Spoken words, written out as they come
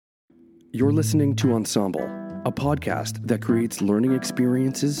You're listening to Ensemble, a podcast that creates learning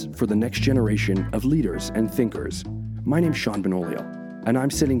experiences for the next generation of leaders and thinkers. My name's Shaun, and I'm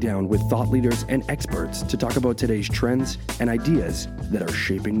sitting down with thought leaders and experts to talk about today's trends and ideas that are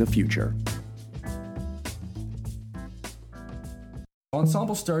shaping the future.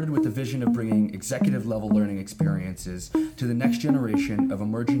 Ensemble started with the vision of bringing executive-level learning experiences to the next generation of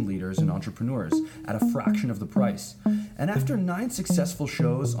emerging leaders and entrepreneurs at a fraction of the price. And after 9 successful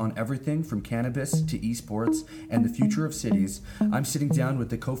shows on everything from cannabis to esports and the future of cities, I'm sitting down with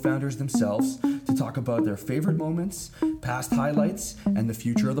the co-founders themselves to talk about their favorite moments, past highlights, and the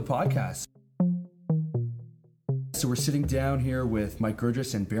future of the podcast. So we're sitting down here with Mike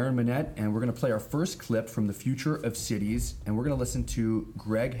Girgis and Baron Manett, and we're going to play our first clip from the future of cities, and we're going to listen to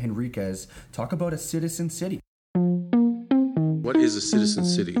Greg Henriquez talk about a citizen city. What is a citizen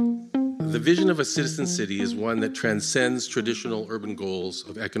city? The vision of a citizen city is one that transcends traditional urban goals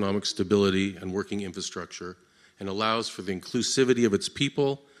of economic stability and working infrastructure and allows for the inclusivity of its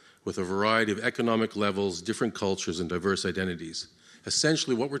people with a variety of economic levels, different cultures, and diverse identities.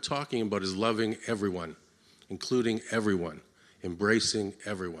 Essentially, what we're talking about is loving everyone, including everyone, embracing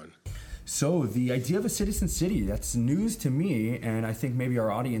everyone. So the idea of a citizen city, that's news to me, and I think maybe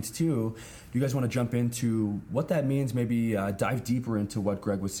our audience too. Do you guys want to jump into what that means, maybe dive deeper into what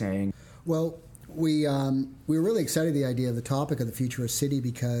Greg was saying? Well, we were really excited the idea of the topic of the future of city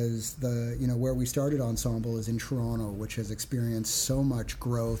because where we started Ensemble is in Toronto, which has experienced so much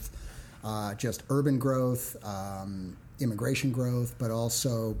growth, just urban growth, immigration growth, but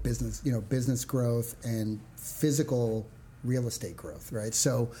also business growth and physical real estate growth, right?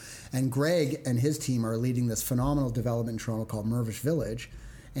 So, and Greg and his team are leading this phenomenal development in Toronto called Mirvish Village,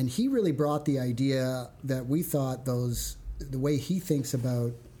 and he really brought the idea that we thought the way he thinks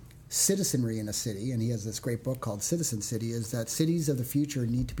about citizenry in a city, and he has this great book called Citizen City, is that cities of the future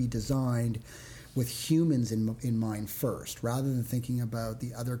need to be designed with humans in mind first, rather than thinking about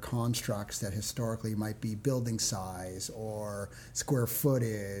the other constructs that historically might be building size or square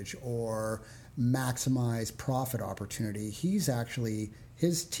footage or maximize profit opportunity.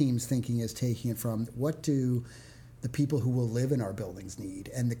 His team's thinking is taking it from what do the people who will live in our buildings need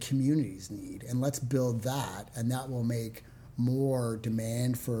and the communities need, and let's build that, and that will make more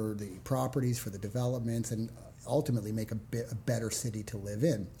demand for the properties, for the developments, and ultimately make a better city to live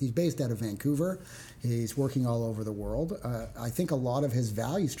in. He's based out of Vancouver. He's working all over the world. I think a lot of his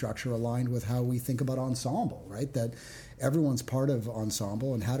value structure aligned with how we think about Ensemble, right? That everyone's part of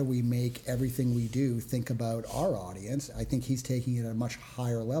Ensemble, and how do we make everything we do think about our audience? I think he's taking it at a much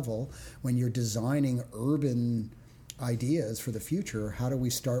higher level. When you're designing urban ideas for the future, how do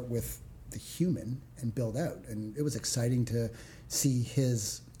we start with the human and build out? And it was exciting to see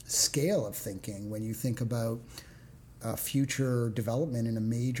his scale of thinking when you think about future development in a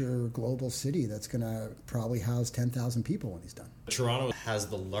major global city that's going to probably house 10,000 people when he's done. Toronto has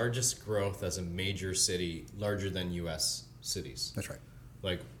the largest growth as a major city, larger than U.S. cities. That's right.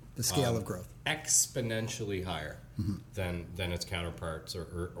 Like the scale of growth. Exponentially higher than its counterparts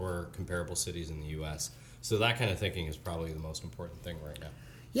or comparable cities in the U.S. So that kind of thinking is probably the most important thing right now.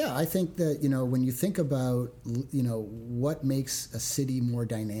 Yeah, I think that, when you think about, what makes a city more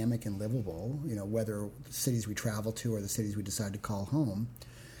dynamic and livable, whether the cities we travel to or the cities we decide to call home,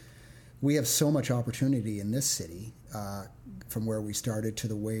 we have so much opportunity in this city from where we started to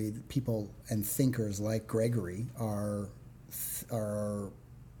the way people and thinkers like Gregory are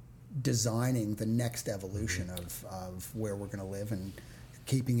designing the next evolution of where we're going to live and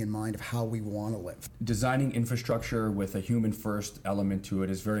keeping in mind of how we want to live. Designing infrastructure with a human-first element to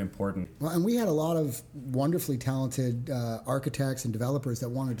it is very important. Well, and we had a lot of wonderfully talented architects and developers that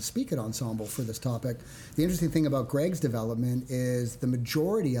wanted to speak at Ensemble for this topic. The interesting thing about Greg's development is the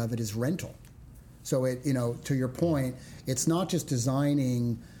majority of it is rental. So, to your point, it's not just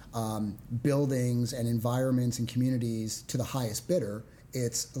designing buildings and environments and communities to the highest bidder.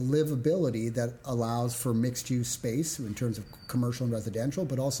 It's livability that allows for mixed-use space in terms of commercial and residential,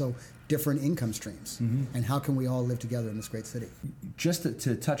 but also different income streams. And how can we all live together in this great city? Just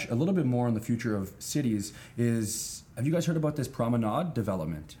to touch a little bit more on the future of cities have you guys heard about this promenade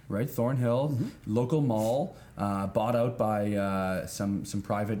development, right? Thornhill, local mall, bought out by some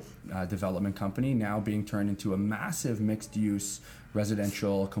private development company, now being turned into a massive mixed-use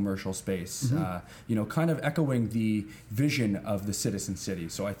residential commercial space, kind of echoing the vision of the citizen city.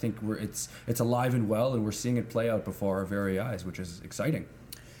 So I think it's alive and well, and we're seeing it play out before our very eyes, which is exciting.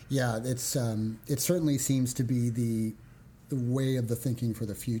 Yeah, it certainly seems to be the way of the thinking for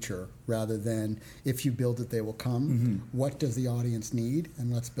the future, rather than if you build it, they will come. What does the audience need?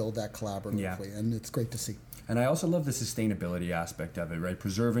 And let's build that collaboratively. And it's great to see. And I also love the sustainability aspect of it, right?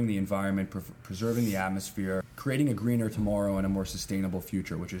 Preserving the environment, preserving the atmosphere, creating a greener tomorrow and a more sustainable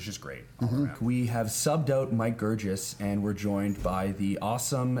future, which is just great all around. We have subbed out Mike Girgis, and we're joined by the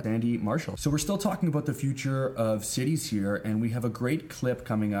awesome Sandy Marshall. So we're still talking about the future of cities here, and we have a great clip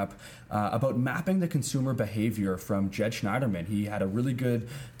coming up about mapping the consumer behavior from Jed Schneiderman. He had a really good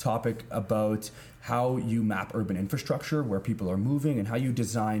topic about how you map urban infrastructure, where people are moving, and how you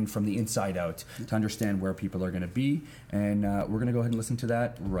design from the inside out to understand where people are going to be. And we're going to go ahead and listen to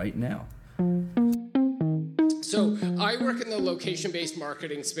that right now. So I work in the location-based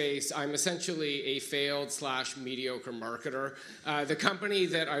marketing space. I'm essentially a failed/mediocre marketer. The company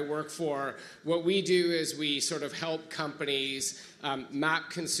that I work for, what we do is we sort of help companies map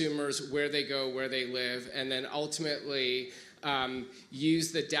consumers, where they go, where they live, and then ultimately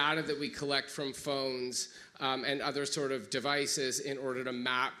use the data that we collect from phones and other sort of devices in order to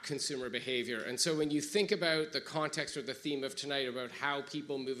map consumer behavior. And so when you think about the context or the theme of tonight about how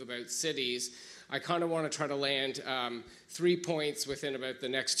people move about cities, I kind of want to try to land 3 points within about the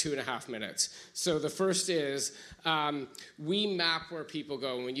next 2.5 minutes. So the first is we map where people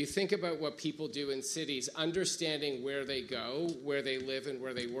go. When you think about what people do in cities, understanding where they go, where they live, and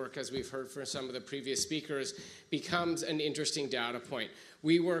where they work, as we've heard from some of the previous speakers, becomes an interesting data point.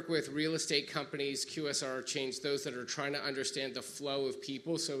 We work with real estate companies, QSR chains, those that are trying to understand the flow of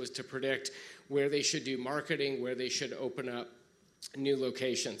people so as to predict where they should do marketing, where they should open up new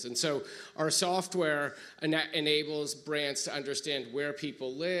locations. And so our software enables brands to understand where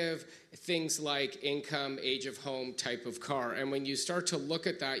people live, things like income, age of home, type of car. And when you start to look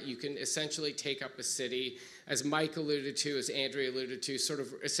at that, you can essentially take up a city, as Mike alluded to, as Andrea alluded to, sort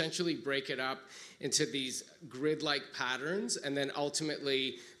of essentially break it up into these grid-like patterns, and then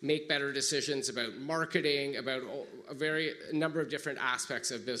ultimately make better decisions about marketing, about a number of different aspects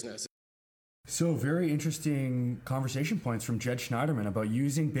of business. So very interesting conversation points from Jed Schneiderman about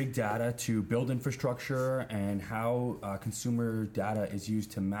using big data to build infrastructure and how consumer data is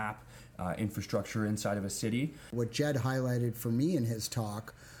used to map infrastructure inside of a city. What Jed highlighted for me in his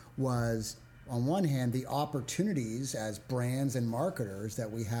talk was, on one hand, the opportunities as brands and marketers that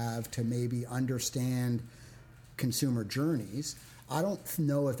we have to maybe understand consumer journeys. I don't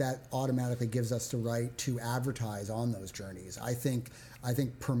know if that automatically gives us the right to advertise on those journeys. I think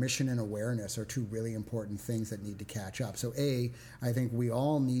permission and awareness are two really important things that need to catch up. So I think we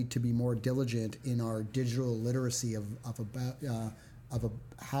all need to be more diligent in our digital literacy of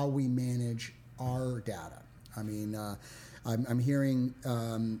how we manage our data. I mean, I'm hearing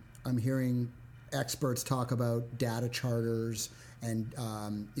experts talk about data charters and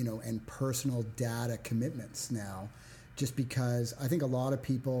and personal data commitments now. Just because I think a lot of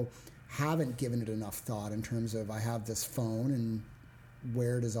people haven't given it enough thought in terms of, I have this phone and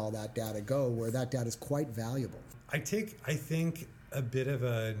where does all that data go, where that data is quite valuable. I think a bit of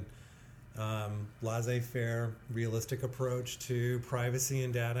a laissez-faire, realistic approach to privacy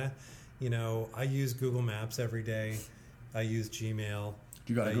and data. I use Google Maps every day. I use Gmail.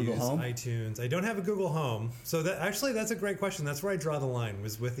 You got a Google Home? iTunes. I don't have a Google Home. So that's a great question. That's where I draw the line,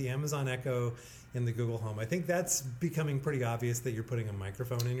 was with the Amazon Echo and the Google Home. I think that's becoming pretty obvious that you're putting a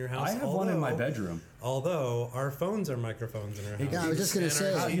microphone in your house. I have one in my bedroom. Although our phones are microphones in our house. Yeah, I was just going to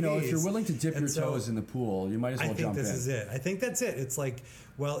say, if you're willing to dip your toes in the pool, you might as well jump in. I think this is it. I think that's it. It's like,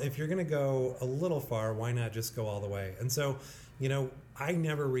 well, if you're going to go a little far, why not just go all the way? And so, I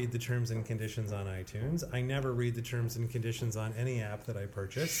never read the terms and conditions on iTunes. I never read the terms and conditions on any app that I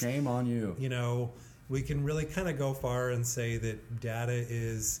purchase. Shame on you. We can really kind of go far and say that data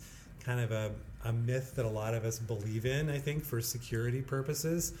is kind of a myth that a lot of us believe in, I think, for security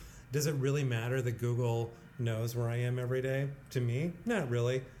purposes. Does it really matter that Google knows where I am every day? To me, not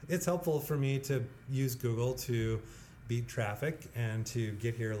really. It's helpful for me to use Google to beat traffic and to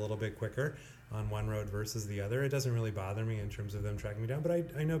get here a little bit quicker on one road versus the other. It doesn't really bother me in terms of them tracking me down, but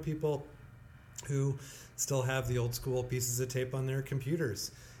I know people who still have the old school pieces of tape on their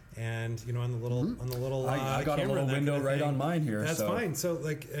computers, and on the little I got a little window right on mine here. That's fine. So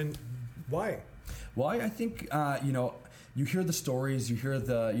and why? Why? I think you hear the stories, you hear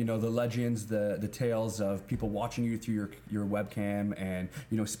the the legends, the tales of people watching you through your webcam and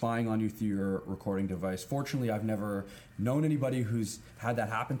spying on you through your recording device. Fortunately, I've never known anybody who's had that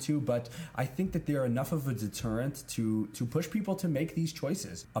happen to, but I think that they're enough of a deterrent to push people to make these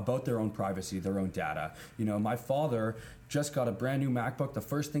choices about their own privacy, their own data. My father just got a brand new MacBook. The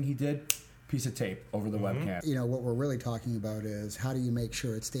first thing he did, piece of tape over the webcam. What we're really talking about is, how do you make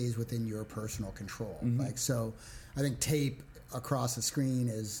sure it stays within your personal control? So I think tape across the screen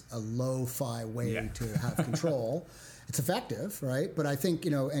is a lo-fi way to have control. It's effective, right? But I think,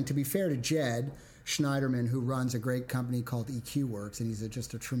 and to be fair to Jed, Schneiderman, who runs a great company called EQ Works, and he's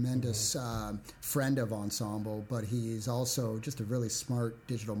just a tremendous friend of Ensemble, but he's also just a really smart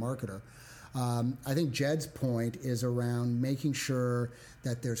digital marketer. I think Jed's point is around making sure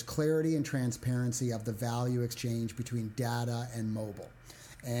that there's clarity and transparency of the value exchange between data and mobile.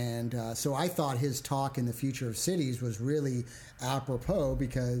 And so I thought his talk in the future of cities was really apropos,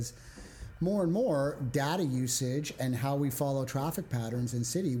 because more and more data usage and how we follow traffic patterns in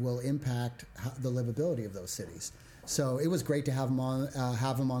city will impact the livability of those cities. So it was great to have him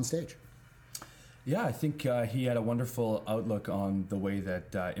on stage. Yeah, I think he had a wonderful outlook on the way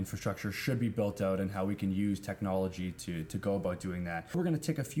that infrastructure should be built out and how we can use technology to go about doing that. We're going to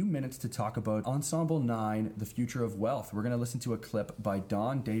take a few minutes to talk about Ensemble 9, The Future of Wealth. We're going to listen to a clip by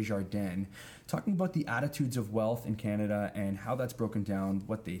Don Desjardins talking about the attitudes of wealth in Canada and how that's broken down,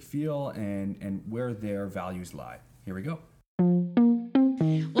 what they feel, and where their values lie. Here we go.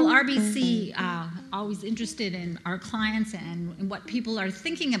 Well, RBC, always interested in our clients and what people are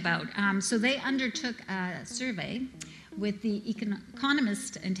thinking about. So they undertook a survey with the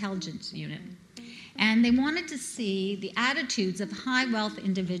Economist Intelligence Unit, and they wanted to see the attitudes of high wealth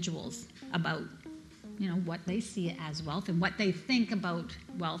individuals about, what they see as wealth and what they think about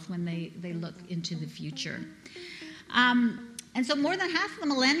wealth when they look into the future. And so more than half of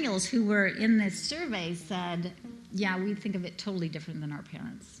the millennials who were in this survey said, yeah, we think of it totally different than our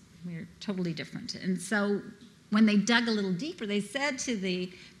parents. We're totally different. And so when they dug a little deeper, they said to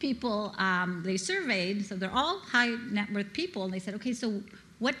the people they surveyed, so they're all high net worth people, and they said, okay, so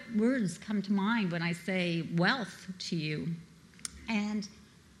what words come to mind when I say wealth to you? And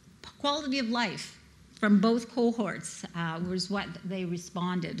quality of life from both cohorts was what they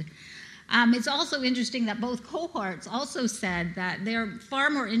responded. It's also interesting that both cohorts also said that they're far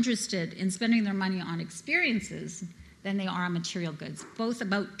more interested in spending their money on experiences than they are on material goods. Both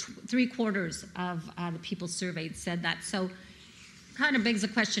about 3/4 of the people surveyed said that. So kind of begs the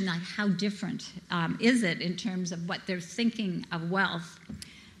question, like, how different is it in terms of what they're thinking of wealth?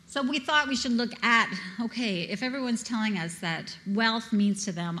 So we thought we should look at, okay, if everyone's telling us that wealth means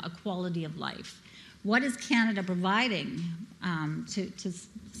to them a quality of life, what is Canada providing to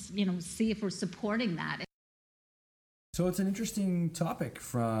see if we're supporting that? So it's an interesting topic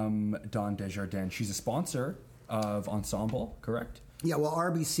from Don Desjardins. She's a sponsor of Ensemble, correct? Yeah, well,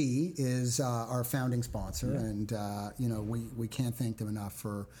 RBC is our founding sponsor, and we can't thank them enough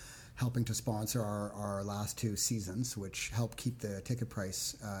for helping to sponsor our last 2 seasons, which help keep the ticket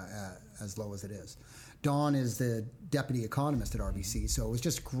price as low as it is. Don is the deputy economist at RBC, so it was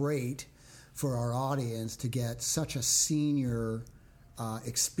just great for our audience to get such a senior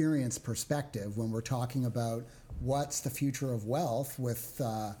experience perspective when we're talking about what's the future of wealth with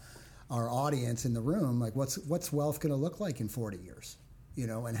our audience in the room. Like, what's wealth going to look like in 40 years?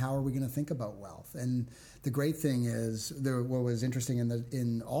 And how are we going to think about wealth? And the great thing is, what was interesting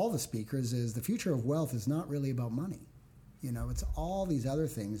in all the speakers is the future of wealth is not really about money. It's all these other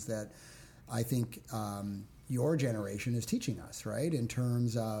things that I think your generation is teaching us, right? In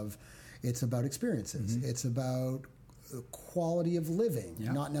terms of, it's about experiences. Mm-hmm. It's about quality of living,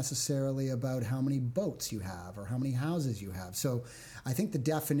 not necessarily about how many boats you have or how many houses you have. So I think the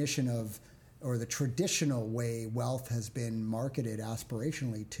definition of, or the traditional way wealth has been marketed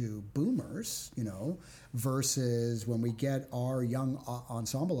aspirationally to boomers, versus when we get our young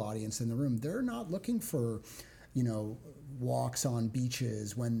ensemble audience in the room, they're not looking for, walks on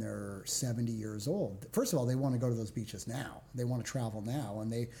beaches when they're 70 years old. First of all, they want to go to those beaches now. They want to travel now.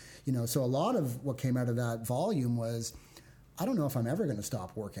 And they, so a lot of what came out of that volume was, I don't know if I'm ever going to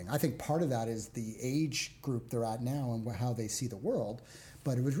stop working. I think part of that is the age group they're at now and how they see the world.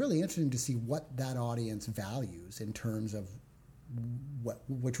 But it was really interesting to see what that audience values in terms of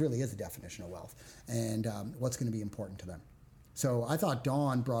which really is the definition of wealth, and what's going to be important to them. So I thought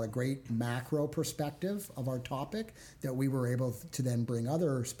Dawn brought a great macro perspective of our topic that we were able to then bring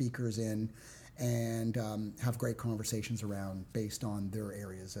other speakers in and have great conversations around based on their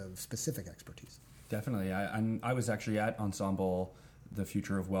areas of specific expertise. Definitely. I was actually at Ensemble, The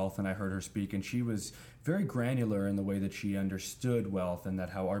Future of Wealth, and I heard her speak, and she was very granular in the way that she understood wealth, and that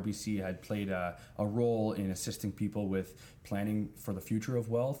how RBC had played a role in assisting people with planning for the future of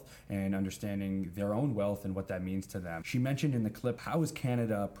wealth and understanding their own wealth and what that means to them. She mentioned in the clip, how is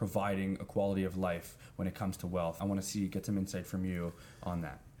Canada providing a quality of life when it comes to wealth? I want to get some insight from you on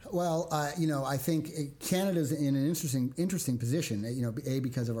that. Well, I think Canada's in an interesting position,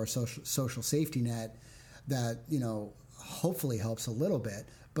 because of our social safety net that, hopefully helps a little bit.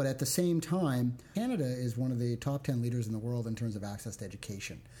 But at the same time, Canada is one of the top 10 leaders in the world in terms of access to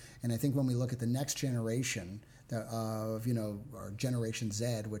education. And I think when we look at the next generation of, our Generation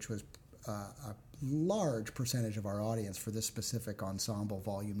Z, which was large percentage of our audience for this specific ensemble,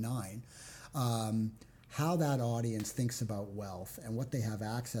 Volume 9, how that audience thinks about wealth and what they have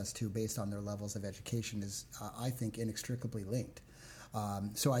access to based on their levels of education is, I think, inextricably linked.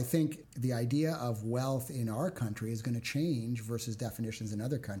 So I think the idea of wealth in our country is going to change versus definitions in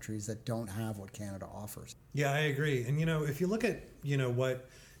other countries that don't have what Canada offers. Yeah, I agree. And, if you look at, what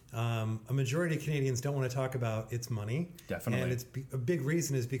a majority of Canadians don't want to talk about, it's money. Definitely. And a big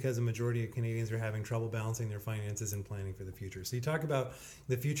reason is because a majority of Canadians are having trouble balancing their finances and planning for the future. So you talk about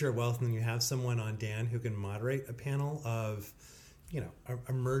the future of wealth, and then you have someone on Dan who can moderate a panel of,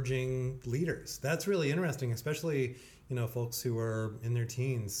 emerging leaders. That's really interesting, especially, folks who are in their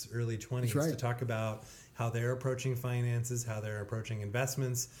teens, early 20s, right, to talk about how they're approaching finances, how they're approaching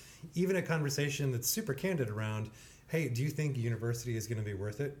investments, even a conversation that's super candid around, hey, do you think university is going to be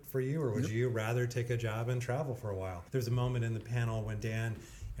worth it for you, or would you rather take a job and travel for a while? There's a moment in the panel when Dan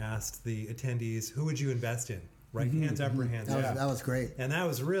asked the attendees, who would you invest in? Right, hands up or hands down. That was great. And that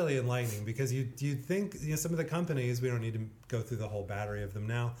was really enlightening, because you'd think, some of the companies, we don't need to go through the whole battery of them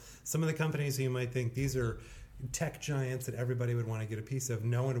now, some of the companies you might think these are tech giants that everybody would want to get a piece of,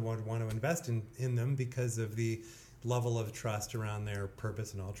 no one would want to invest in them because of the level of trust around their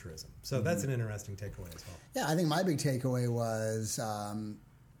purpose and altruism. So that's an interesting takeaway as well. Yeah, I think my big takeaway was,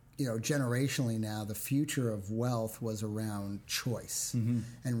 generationally now, the future of wealth was around choice.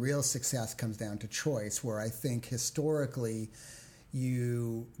 And real success comes down to choice, where I think historically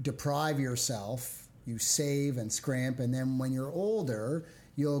you deprive yourself, you save and scrimp, and then when you're older,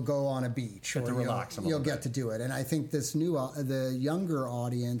 you'll go on a beach, get to relax a little bit. Get to do it. And I think this the younger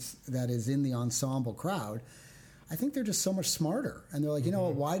audience that is in the ensemble crowd, I think they're just so much smarter. And they're like, you know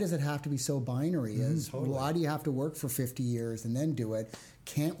what, why does it have to be so binary? Why do you have to work for 50 years and then do it?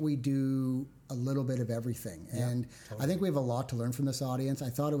 Can't we do a little bit of everything? And I think we have a lot to learn from this audience.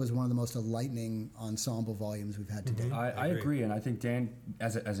 I thought it was one of the most enlightening ensemble volumes we've had today. I agree, and I think Dan,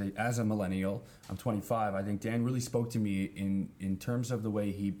 as a millennial, I'm 25. I think Dan really spoke to me in terms of the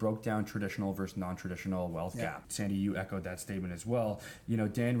way he broke down traditional versus non-traditional wealth gap. Sandy, you echoed that statement as well.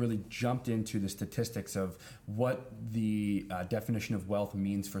 Dan really jumped into the statistics of what the definition of wealth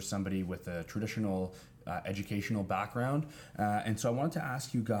means for somebody with a traditional educational background, and so I wanted to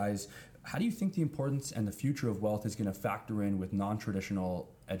ask you guys, how do you think the importance and the future of wealth is going to factor in with non-traditional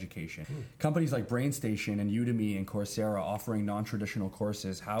education? Companies like BrainStation and Udemy and Coursera offering non-traditional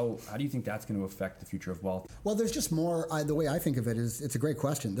courses, how do you think that's going to affect the future of wealth? Well, there's just more, the way I think of it is, it's a great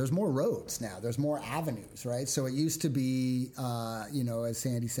question. There's more roads now. There's more avenues, right? So it used to be, as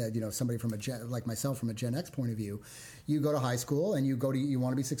Sandy said, somebody from like myself from a Gen X point of view, you go to high school and you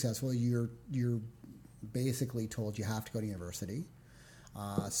want to be successful, you're basically told you have to go to university.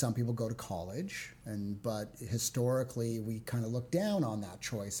 Some people go to college, but historically we kind of look down on that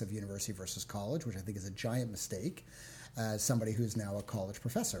choice of university versus college, which I think is a giant mistake, as somebody who's now a college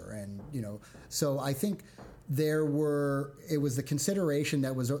professor. And so I think it was the consideration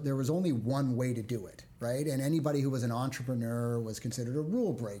that there was only one way to do it, right? And anybody who was an entrepreneur was considered a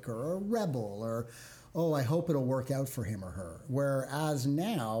rule breaker or a rebel, or I hope it'll work out for him or her. Whereas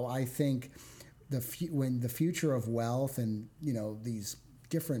now I think when the future of wealth and these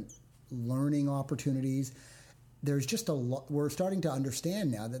different learning opportunities, there's just a lot. We're starting to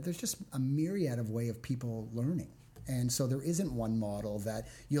understand now that there's just a myriad of way of people learning, and so there isn't one model that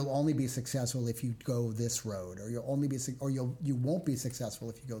you'll only be successful if you go this road, or you won't be successful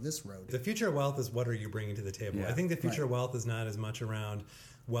if you go this road. The future of wealth is, what are you bringing to the table? Yeah. I think the future of wealth is not as much around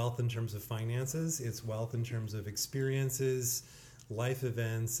wealth in terms of finances. It's wealth in terms of experiences, life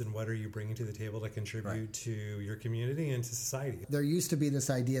events, and what are you bringing to the table to contribute to your community and to society. There used to be this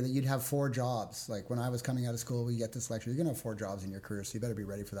idea that you'd have 4 jobs. Like when I was coming out of school, we get this lecture, you're going to have 4 jobs in your career, so you better be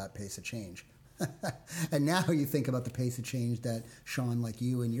ready for that pace of change. And now you think about the pace of change that, Shaun, like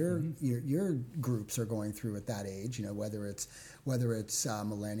you and your groups are going through at that age, whether it's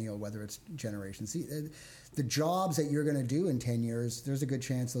millennial, whether it's Generation Z. The jobs that you're going to do in 10 years, there's a good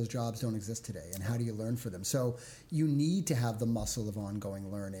chance those jobs don't exist today. And how do you learn for them? So you need to have the muscle of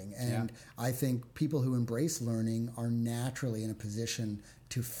ongoing learning. And I think people who embrace learning are naturally in a position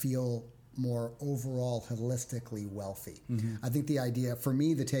to feel more overall holistically wealthy. I think the idea, for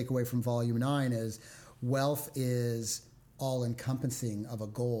me, the takeaway from Volume 9 is wealth is all-encompassing of a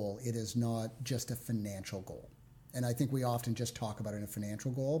goal. It is not just a financial goal. And I think we often just talk about it in a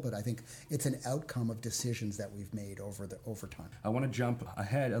financial goal, but I think it's an outcome of decisions that we've made over time. I want to jump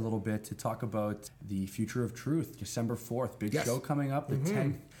ahead a little bit to talk about the Future of Truth, December 4th. Big show coming up, the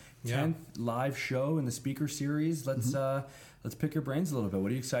 10th live show in the speaker series. Let's pick your brains a little bit.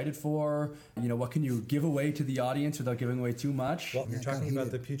 What are you excited for? What can you give away to the audience without giving away too much? Well, you're talking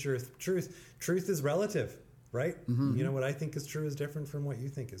about the future of truth. Truth is relative, right? What I think is true is different from what you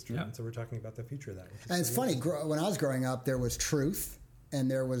think is true. And so we're talking about the future of that. And it's funny, when I was growing up, there was truth and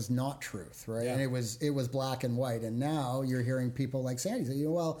there was not truth, right? And it was black and white. And now you're hearing people like Sandy say,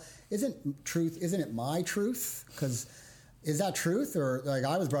 well, isn't it my truth? Because is that truth? Or like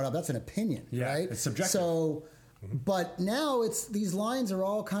I was brought up, that's an opinion, right? It's subjective. So, but now these lines are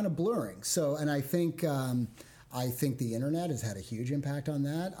all kind of blurring. So, and I think the internet has had a huge impact on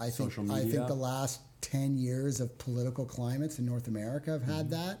that. Social media. I think the last 10 years of political climates in North America have had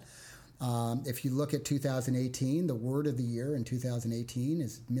that. If you look at 2018, the word of the year in 2018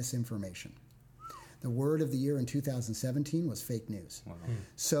 is misinformation. The word of the year in 2017 was fake news. Wow.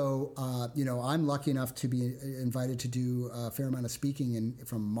 So, I'm lucky enough to be invited to do a fair amount of speaking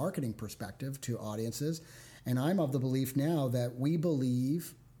from a marketing perspective to audiences. And I'm of the belief now that we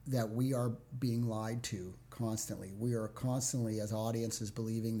believe that we are being lied to constantly. We are constantly, as audiences,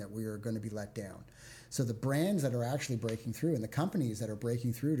 believing that we are going to be let down. So the brands that are actually breaking through and the companies that are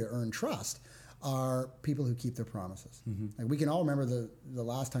breaking through to earn trust are people who keep their promises. Like we can all remember the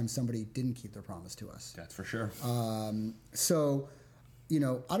last time somebody didn't keep their promise to us. That's for sure. So,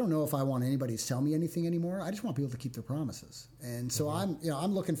 I don't know if I want anybody to sell me anything anymore. I just want people to keep their promises. And so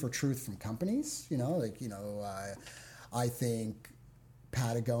I'm looking for truth from companies. I think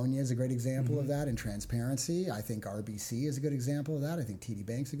Patagonia is a great example of that in transparency. I think RBC is a good example of that. I think TD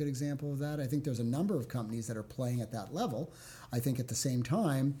Bank's a good example of that. I think there's a number of companies that are playing at that level. I think at the same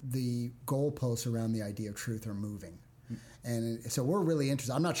time, the goalposts around the idea of truth are moving. And so we're really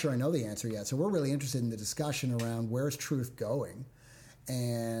interested. I'm not sure I know the answer yet. So we're really interested in the discussion around where's truth going.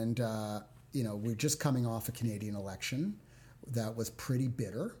 And, we're just coming off a Canadian election that was pretty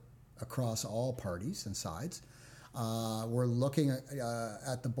bitter across all parties and sides. We're looking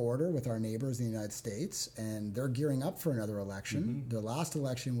at the border with our neighbors in the United States, and they're gearing up for another election. The last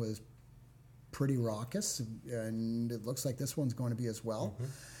election was pretty raucous, and it looks like this one's going to be as well.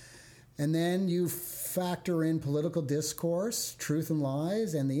 And then you factor in political discourse, truth and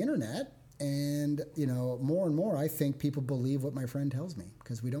lies, and the internet. And, more and more, I think people believe what my friend tells me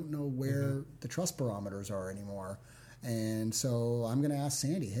because we don't know where the trust barometers are anymore. And so I'm going to ask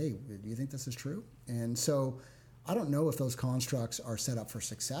Sandy, hey, do you think this is true? And so I don't know if those constructs are set up for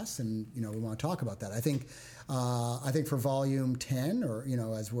success, and we want to talk about that. I think for Volume 10, or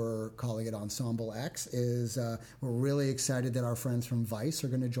as we're calling it, Ensemble X, is we're really excited that our friends from Vice are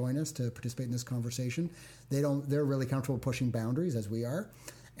going to join us to participate in this conversation. They're really comfortable pushing boundaries as we are,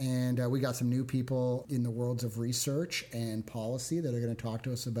 and we got some new people in the worlds of research and policy that are going to talk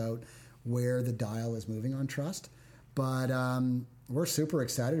to us about where the dial is moving on trust. But we're super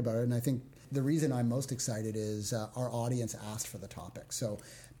excited about it, and I think the reason I'm most excited is our audience asked for the topic. So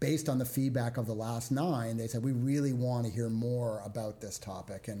based on the feedback of the last 9, they said, we really want to hear more about this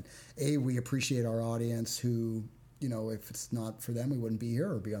topic. And we appreciate our audience who, if it's not for them, we wouldn't be here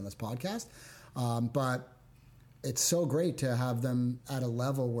or be on this podcast. But it's so great to have them at a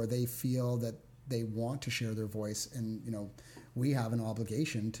level where they feel that they want to share their voice. And, we have an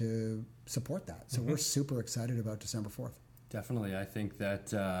obligation to support that. So we're super excited about December 4th. Definitely. I think that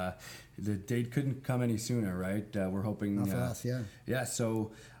the date couldn't come any sooner, right? We're hoping... Not for us, yeah. Yeah,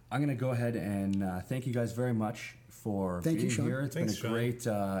 so I'm going to go ahead and thank you guys very much for being here. It's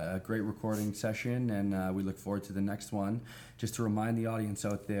been a great recording session, and we look forward to the next one. Just to remind the audience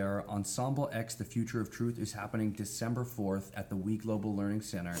out there, Ensemble X, The Future of Truth, is happening December 4th at the We Global Learning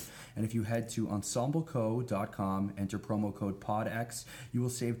Center. And if you head to ensembleco.com, enter promo code PODX, you will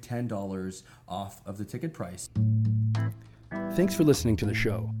save $10 off of the ticket price. Thanks for listening to the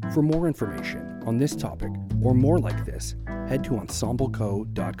show. For more information on this topic or more like this, head to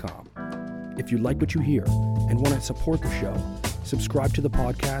ensembleco.com. If you like what you hear and want to support the show, subscribe to the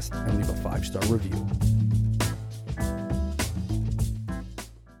podcast and leave a 5-star review.